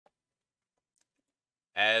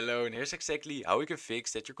Hello, and here's exactly how you can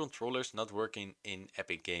fix that your controller is not working in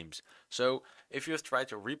Epic Games. So, if you have tried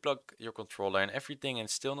to replug your controller and everything and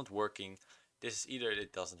it's still not working, this is either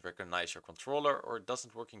it doesn't recognize your controller or it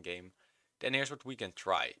doesn't work in game, then here's what we can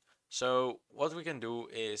try. So, what we can do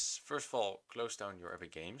is, first of all, close down your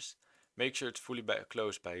Epic Games. Make sure it's fully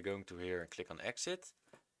closed by going to here and click on exit.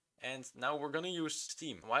 And now we're gonna use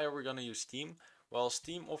Steam. Why are we gonna use Steam? Well,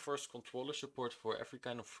 Steam offers controller support for every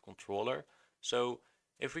kind of controller. So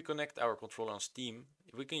if we connect our controller on Steam,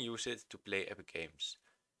 we can use it to play Epic Games.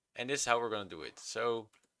 And this is how we're gonna do it. So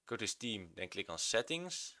go to Steam, then click on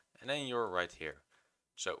settings, and then you're right here.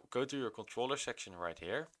 So go to your controller section right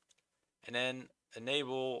here, and then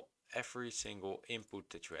enable every single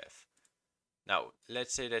input that you have. Now,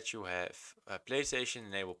 let's say that you have PlayStation,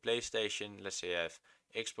 enable PlayStation. Let's say you have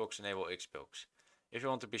Xbox, enable Xbox. If you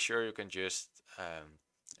want to be sure, you can just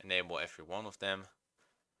enable every one of them.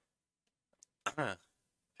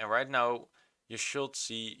 And right now, you should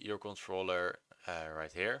see your controller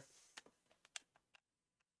right here.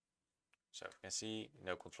 So you can see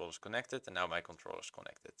no controller is connected, and now my controller is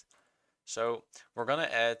connected. So we're gonna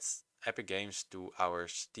add Epic Games to our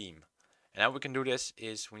Steam. And how we can do this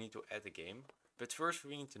is we need to add a game. But first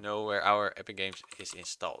we need to know where our Epic Games is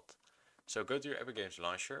installed. So go to your Epic Games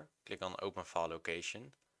launcher, click on open file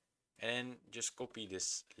location, and just copy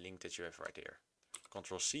this link that you have right here.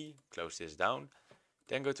 Ctrl C, close this down.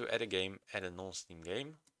 Then go to add a game, add a non-Steam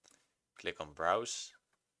game. Click on browse.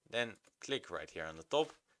 Then click right here on the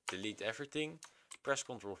top, delete everything, press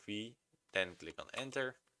Ctrl V, then click on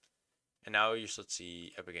enter. And now you should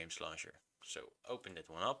see Epic Games Launcher. So open that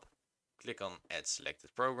one up, click on add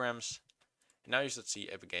selected programs, and now you should see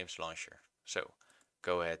Epic Games Launcher. So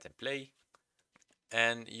go ahead and play.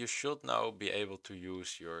 And you should now be able to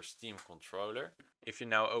use your Steam controller. If you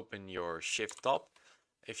now open your Shift tab,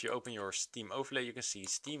 if you open your Steam overlay, you can see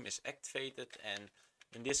Steam is activated. And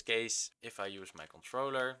in this case, if I use my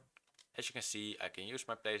controller, as you can see, I can use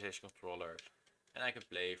my PlayStation controller and I can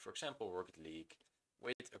play, for example, Rocket League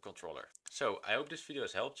with a controller. So I hope this video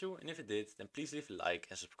has helped you, and if it did, then please leave a like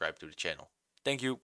and subscribe to the channel. Thank you.